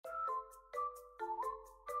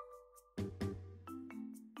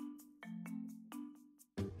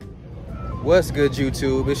What's good,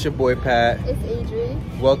 YouTube? It's your boy Pat. It's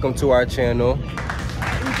Adris. Welcome to our channel. We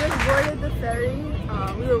just boarded the ferry.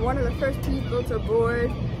 We were one of the first people to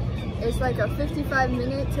board. It's like a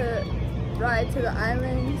 55-minute ride to the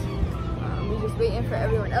island. We're just waiting for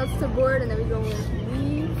everyone else to board and then we're going to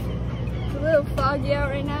leave. It's a little foggy out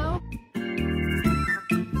right now.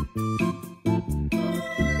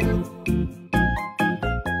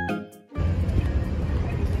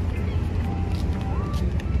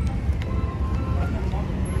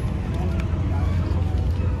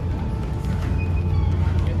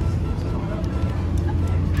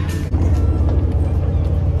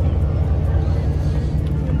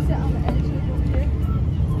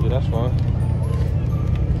 That's fine.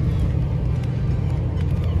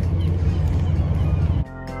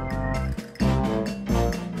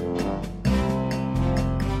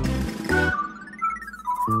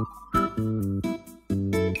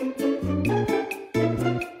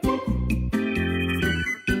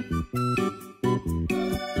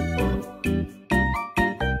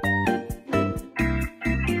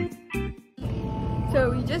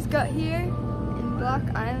 So we just got here in Block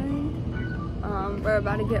Island. We're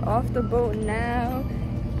about to get off the boat now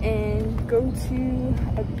and go to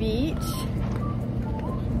a beach.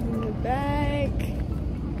 In the back,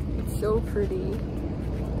 it's so pretty.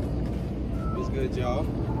 What's good, y'all?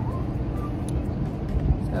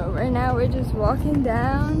 So right now we're just walking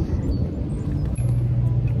down.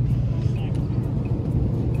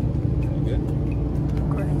 You good? Of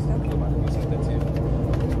course. I'll send that to you.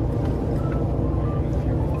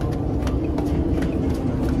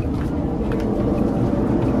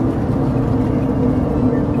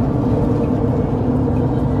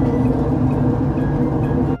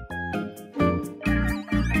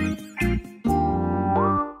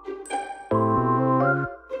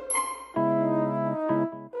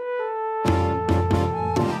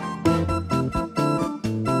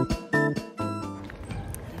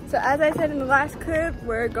 So as I said in the last clip,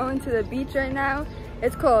 we're going to the beach right now.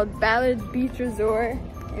 It's called Ballard's Beach Resort.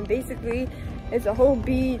 And basically, it's a whole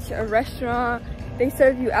beach, a restaurant. They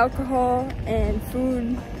serve you alcohol and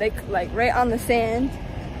food, like right on the sand.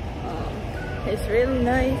 It's really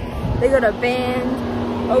nice. They got a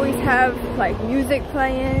band, always have like music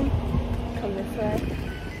playing. Come this way.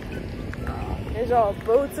 There's all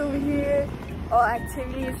boats over here, all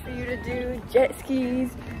activities for you to do, jet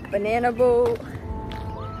skis, banana boat.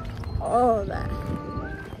 All of that.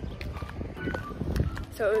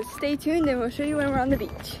 So stay tuned and we'll show you when we're on the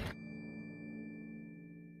beach.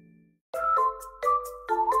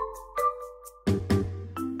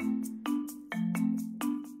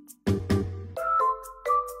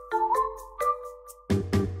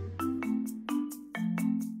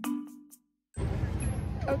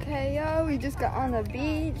 Okay, yo, we just got on the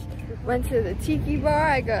beach, went to the tiki bar.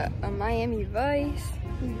 I got a Miami Vice.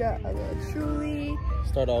 We got a little Truly.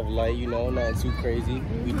 Start off light, you know, not too crazy.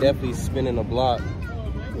 We definitely spinning a block.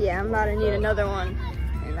 Yeah, I'm about to need another one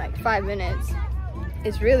in like 5 minutes.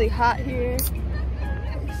 It's really hot here.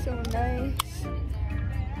 It's so nice.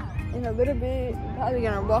 In a little bit, I'm probably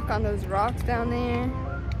gonna walk on those rocks down there.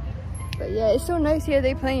 But yeah, it's so nice here.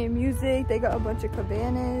 They playing music. They got a bunch of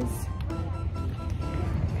cabanas.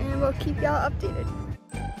 And we'll keep y'all updated.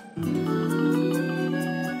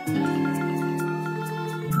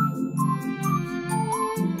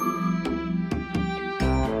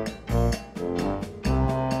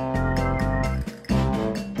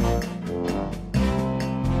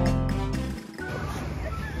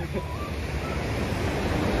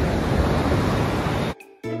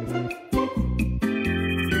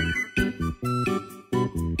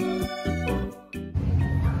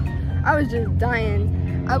 I was just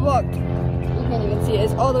dying. I walked, you can't even see it,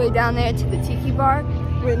 it's all the way down there to the tiki bar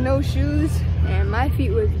with no shoes, and my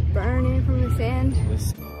feet was burning from the sand.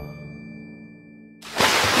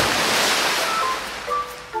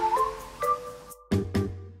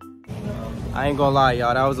 I ain't gonna lie,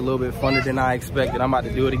 y'all, that was a little bit funner than I expected. I'm about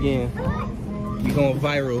to do it again. We going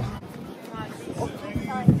viral.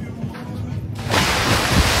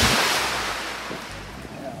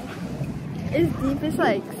 It's deep, it's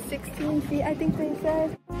like 16 feet, I think they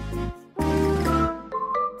said.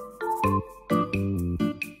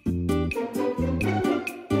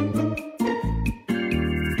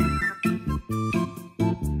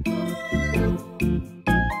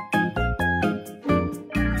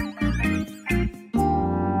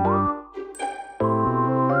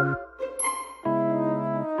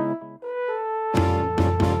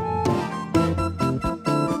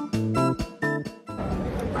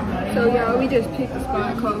 So y'all, we just picked a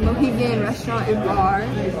spot called Mohegan Restaurant and Bar.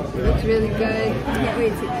 It looks really good. Can't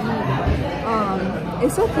wait to eat.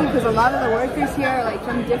 It's so cool because a lot of the workers here are like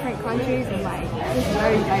from different countries and like just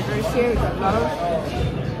very diverse here, which I love.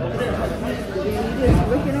 Yeah, we're just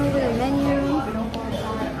looking over the menu.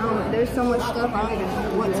 There's so much stuff I don't even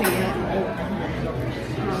know what to get.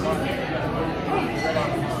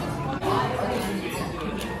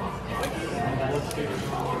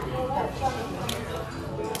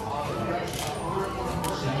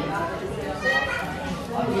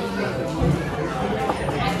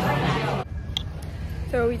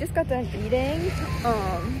 So we just got done eating.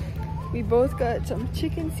 We both got some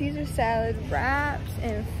chicken Caesar salad, wraps,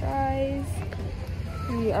 and fries.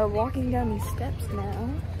 We are walking down these steps now.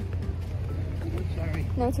 Sorry.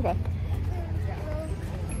 No, it's okay.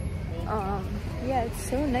 Yeah, it's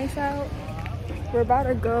so nice out. We're about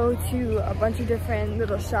to go to a bunch of different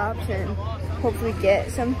little shops and hopefully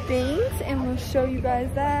get some things, and we'll show you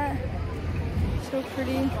guys that. So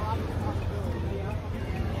pretty.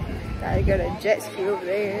 Gotta go to jet ski over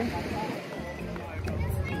there.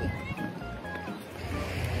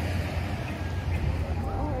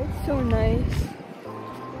 Oh, it's so nice.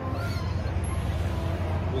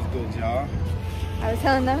 What's good, y'all? I was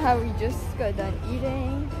telling them how we just got done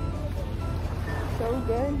eating. So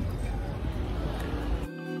good.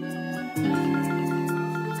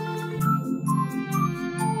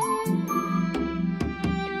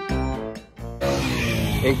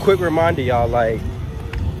 And quick reminder, y'all, like,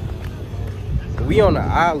 we on the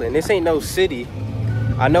island. This ain't no city.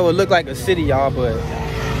 I know it look like a city, y'all, but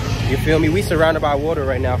you feel me? We surrounded by water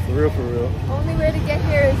right now, for real, for real. Only way to get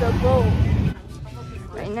here is a boat.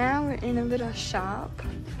 Right now we're in a little shop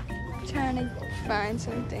trying to find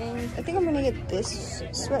some things. I think I'm gonna get this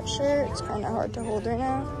sweatshirt. It's kind of hard to hold right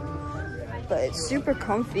now, but it's super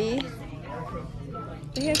comfy.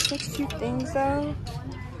 They have such cute things though.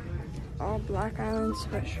 All Black Island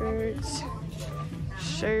sweatshirts,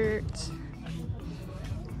 shirts.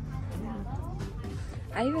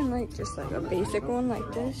 I even like just like a basic one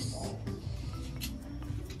like this.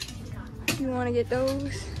 You want to get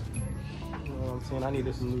those? You know what I'm saying? I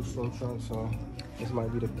needed some new swim trunks, so this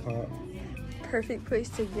might be the pop. Perfect place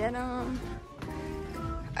to get them.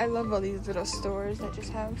 I love all these little stores that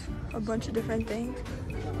just have a bunch of different things.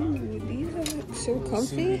 Ooh, these are so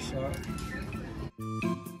comfy.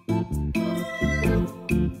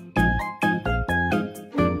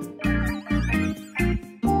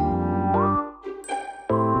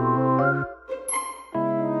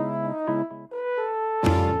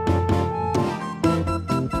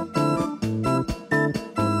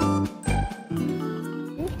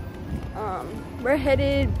 We're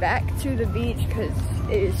headed back to the beach because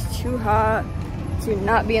it is too hot to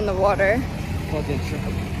not be in the water.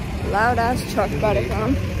 Loud ass truck about to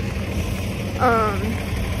come.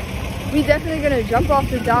 We definitely gonna jump off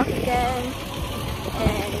the dock again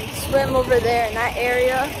and swim over there in that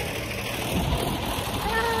area.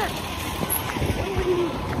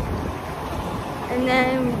 And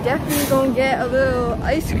then we definitely gonna get a little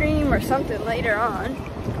ice cream or something later on.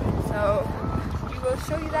 So we'll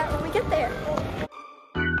show you that when we get there.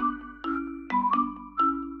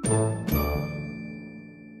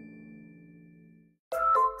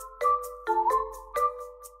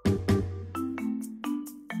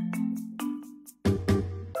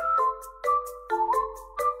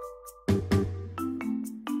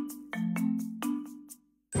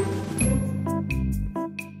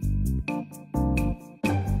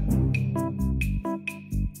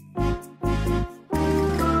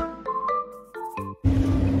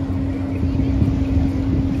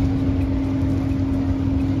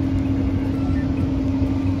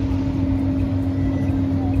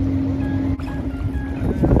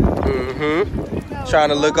 Trying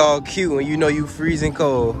to look all cute when you know you freezing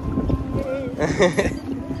cold.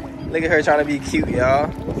 Look at her trying to be cute, y'all.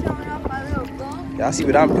 Y'all see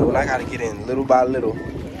what I'm doing? I gotta get in little by little.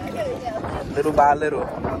 Little by little.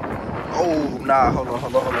 Oh, nah, hold on.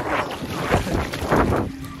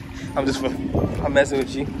 I'm messing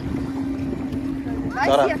with you. If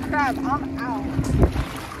I see a crab, I'm out.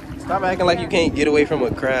 Stop acting like you can't get away from a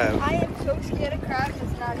crab. I am so scared of crabs,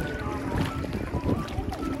 it's not even normal.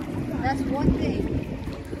 That's one thing.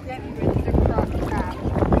 Get me rid of the crab.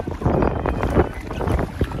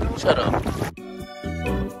 Shut up.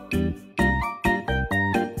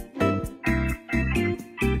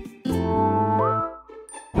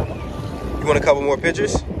 You want a couple more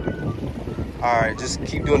pictures? Alright, just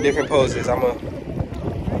keep doing different poses. Or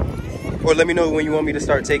let me know when you want me to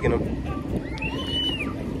start taking them.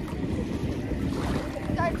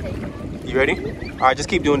 You ready? Alright, just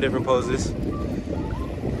keep doing different poses.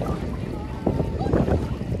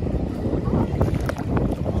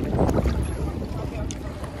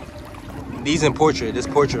 These in portrait, this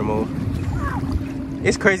portrait mode.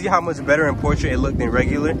 It's crazy how much better in portrait it looked than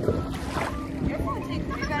regular.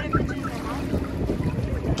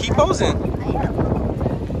 Keep posing.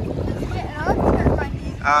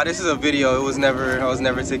 This is a video. I was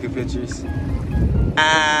never taking pictures.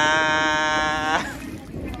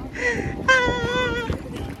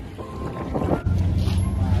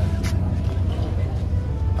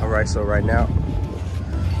 All right, so right now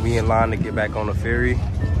we in line to get back on the ferry.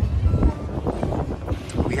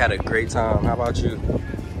 We had a great time. How about you?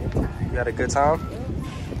 You had a good time?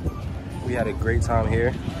 We had a great time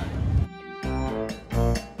here.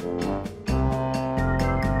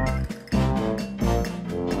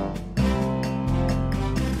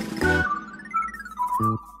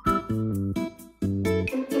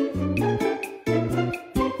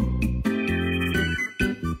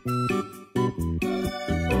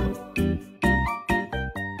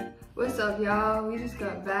 What's up, y'all? We just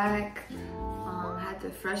got back. Had to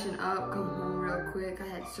freshen up, come home real quick. I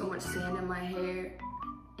had so much sand in my hair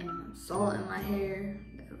and salt in my hair.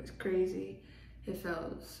 That was crazy. It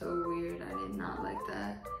felt so weird. I did not like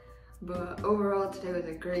that. But overall, today was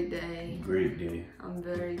a great day. Great day. I'm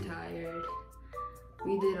very tired.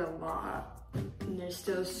 We did a lot. And there's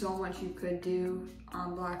still so much you could do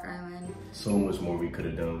on Block Island. So much more we could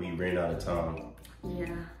have done. We ran out of time.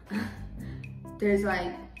 Yeah. There's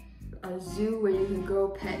like a zoo where you can go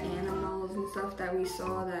pet animals and stuff that we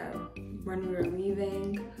saw that when we were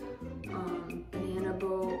leaving. Banana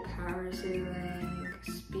boat, parasailing,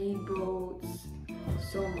 speedboats,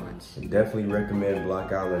 so much. Definitely recommend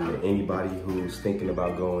Block Island to anybody who's thinking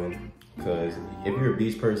about going, because if you're a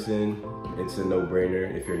beach person, it's a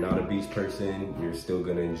no-brainer. If you're not a beach person, you're still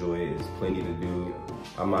gonna enjoy it. There's plenty to do.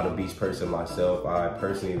 I'm not a beach person myself. I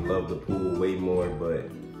personally love the pool way more, but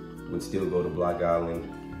would still go to Block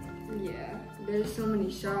Island. Yeah, there's so many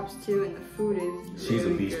shops too, and the food is She's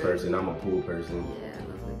really a beach good. person, I'm a pool person. Yeah, I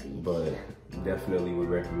love the beach. But definitely would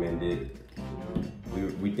recommend it.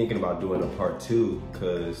 We thinking about doing a part 2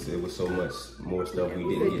 because there was so much more stuff we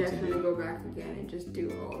didn't get to do. We could definitely go back again and just do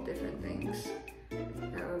all different things.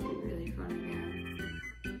 That would be really fun again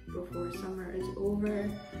before summer is over.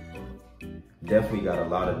 Definitely got a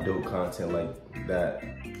lot of dope content like that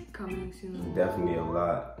coming soon. Definitely a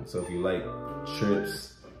lot. So if you like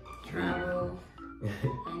trips, travel,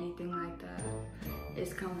 anything like that,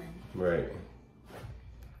 it's coming. Right.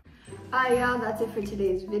 Alright, y'all, that's it for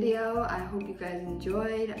today's video. I hope you guys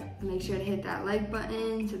enjoyed. Make sure to hit that like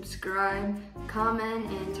button, subscribe, comment,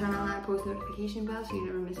 and turn on that post notification bell so you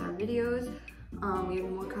never miss our videos. We have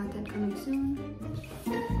more content coming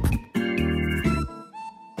soon.